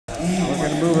We're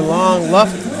going to move along.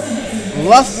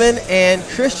 Luffman and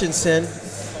Christensen.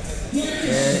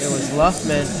 And it was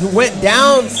Luffman who went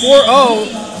down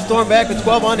 4-0, stormed back with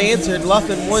 12 unanswered.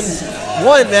 Luffman won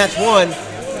match 1,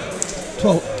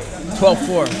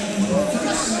 12-4.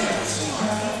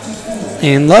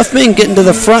 And Luffman getting to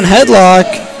the front headlock.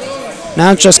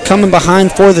 Now just coming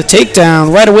behind for the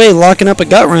takedown. Right away locking up a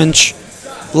gut wrench.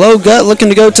 Low gut looking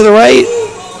to go to the right.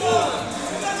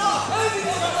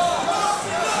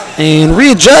 And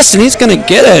readjust, and he's going to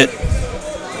get it.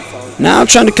 Now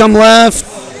trying to come left,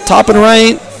 top and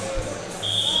right.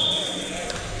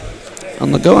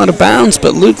 On the go out of bounds,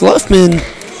 but Luke Luffman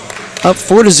up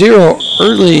 4-0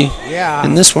 early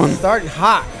in this one. Starting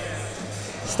hot.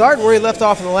 Starting where he left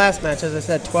off in the last match, as I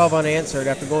said, 12 unanswered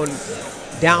after going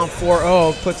down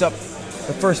 4-0, puts up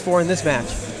the first 4 in this match.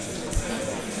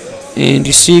 And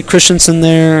you see Christensen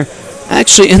there,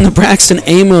 actually in the Braxton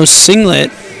Amos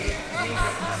singlet.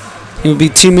 He will be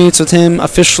teammates with him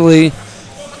officially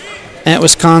at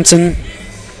Wisconsin,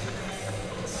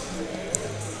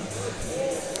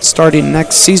 starting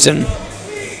next season.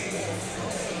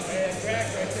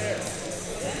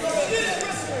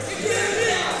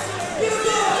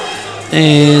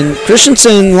 And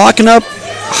Christensen locking up,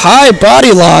 high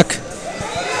body lock,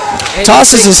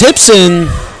 tosses his hips in,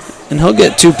 and he'll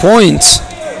get 2 points.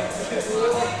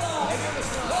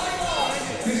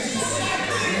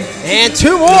 And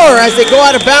 2 more as they go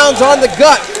out of bounds on the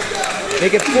gut.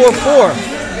 Make it 4-4.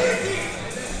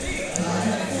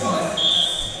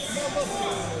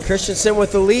 Christensen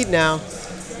with the lead now.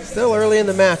 Still early in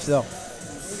the match, though.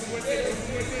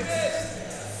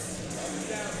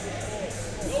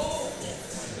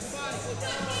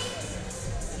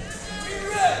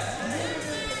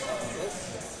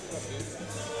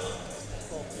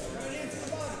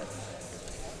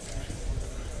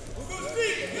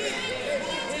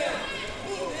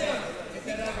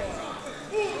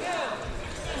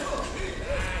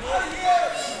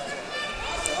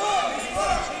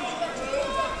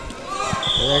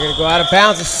 They're going to go out of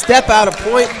bounds. A step out of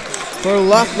point for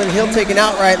Luffman. He'll take an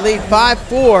outright lead,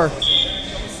 5-4.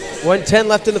 1:10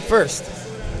 left in the first.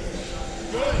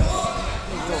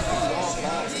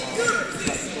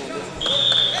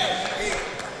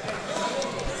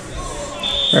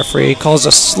 Referee calls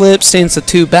a slip, stands the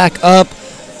 2 back up.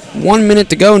 1 minute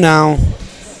to go now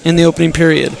in the opening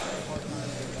period.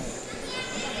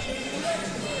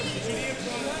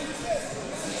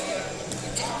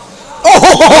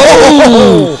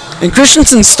 Oh! And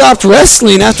Christensen stopped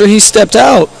wrestling after he stepped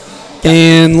out.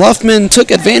 And Luffman took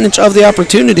advantage of the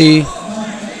opportunity,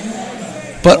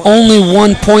 but only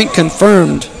 1 point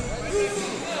confirmed.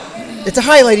 It's a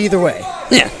highlight either way.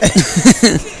 Yeah.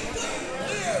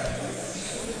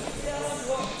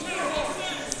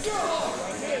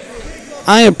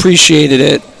 I appreciated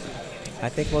it. I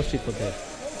think most people did.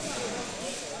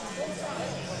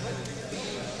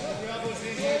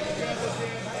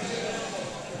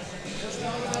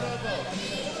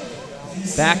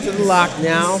 Back to the lock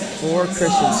now for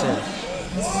Christensen.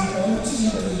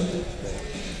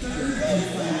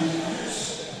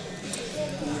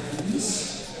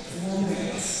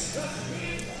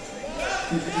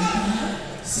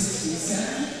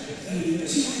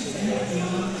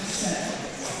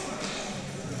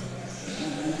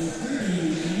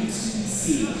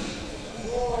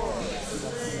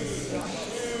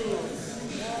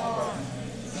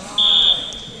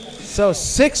 So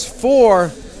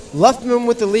 6-4, Luffman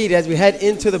with the lead as we head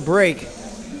into the break.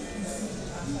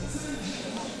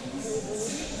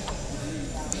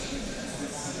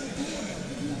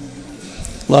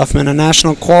 Luffman, a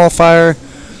national qualifier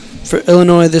for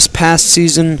Illinois this past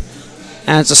season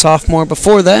as a sophomore.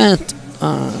 Before that,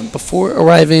 before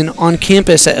arriving on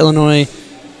campus at Illinois,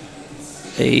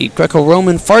 a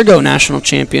Greco-Roman Fargo national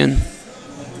champion.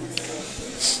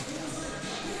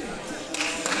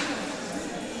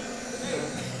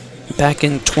 Back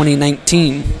in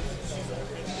 2019.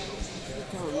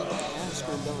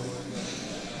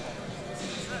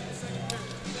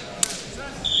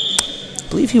 I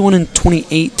believe he won in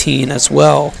 2018 as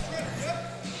well.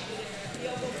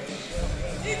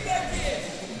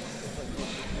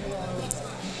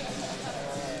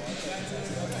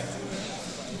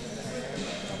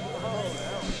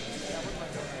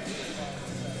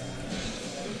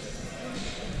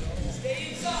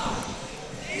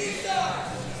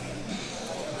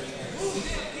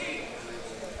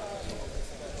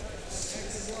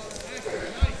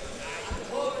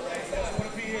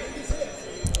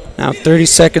 Now 30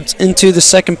 seconds into the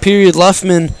second period,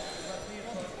 Luffman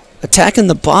attacking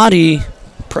the body,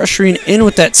 pressuring in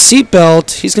with that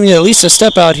seatbelt. He's going to get at least a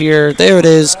step out here. There it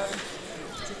is.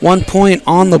 1 point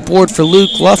on the board for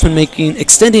Luke. Luffman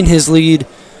extending his lead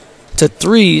to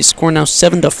 3. Score now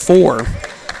 7-4.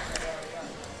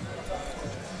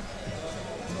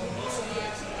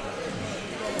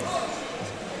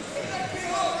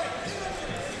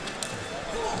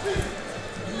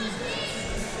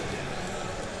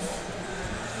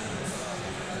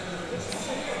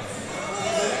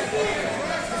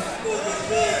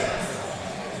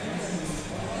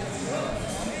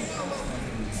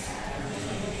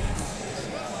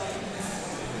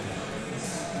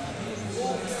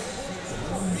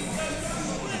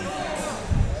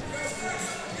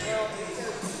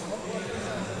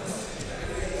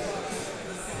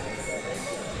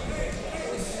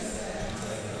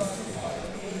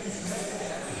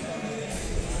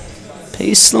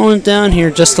 Pace slowing down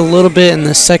here just a little bit in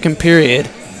the second period.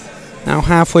 Now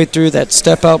halfway through that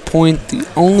step out point, the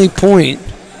only point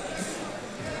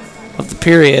of the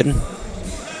period.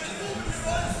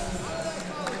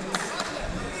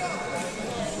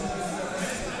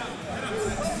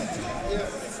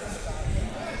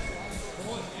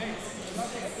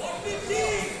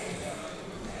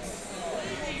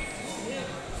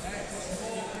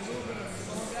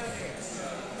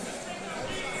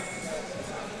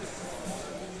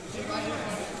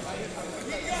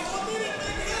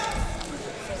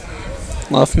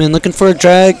 Luffman looking for a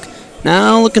drag.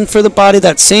 Now looking for the body,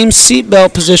 that same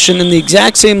seatbelt position in the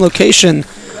exact same location.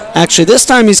 Actually, this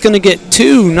time he's going to get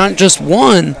 2, not just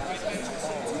 1.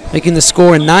 Making the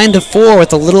score 9-4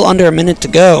 with a little under a minute to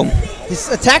go. He's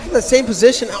attacking the same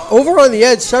position over on the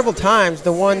edge several times.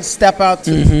 The one step out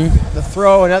to the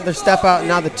throw, another step out, and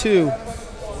now the 2.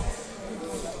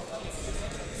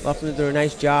 Luffman did a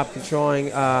nice job controlling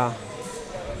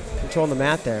the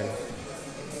mat there.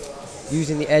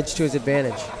 Using the edge to his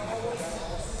advantage.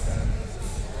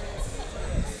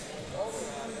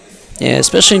 Yeah,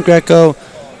 especially in Greco.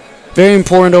 Very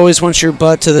important always once your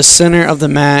butt to the center of the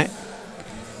mat.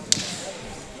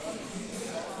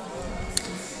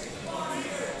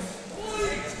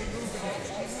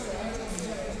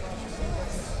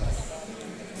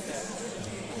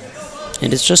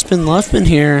 And it's just been Luffman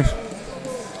here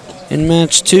in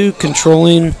match 2,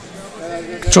 controlling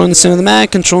the center of the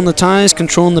mat, controlling the ties,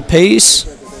 controlling the pace.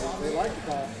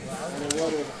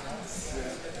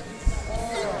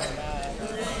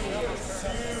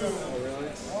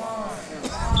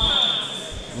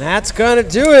 And that's going to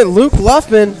do it. Luke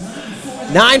Luffman,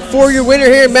 9-4 your winner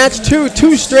here in match 2,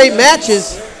 2 straight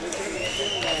matches.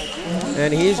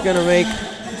 And he's going to make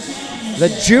the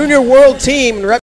junior world team.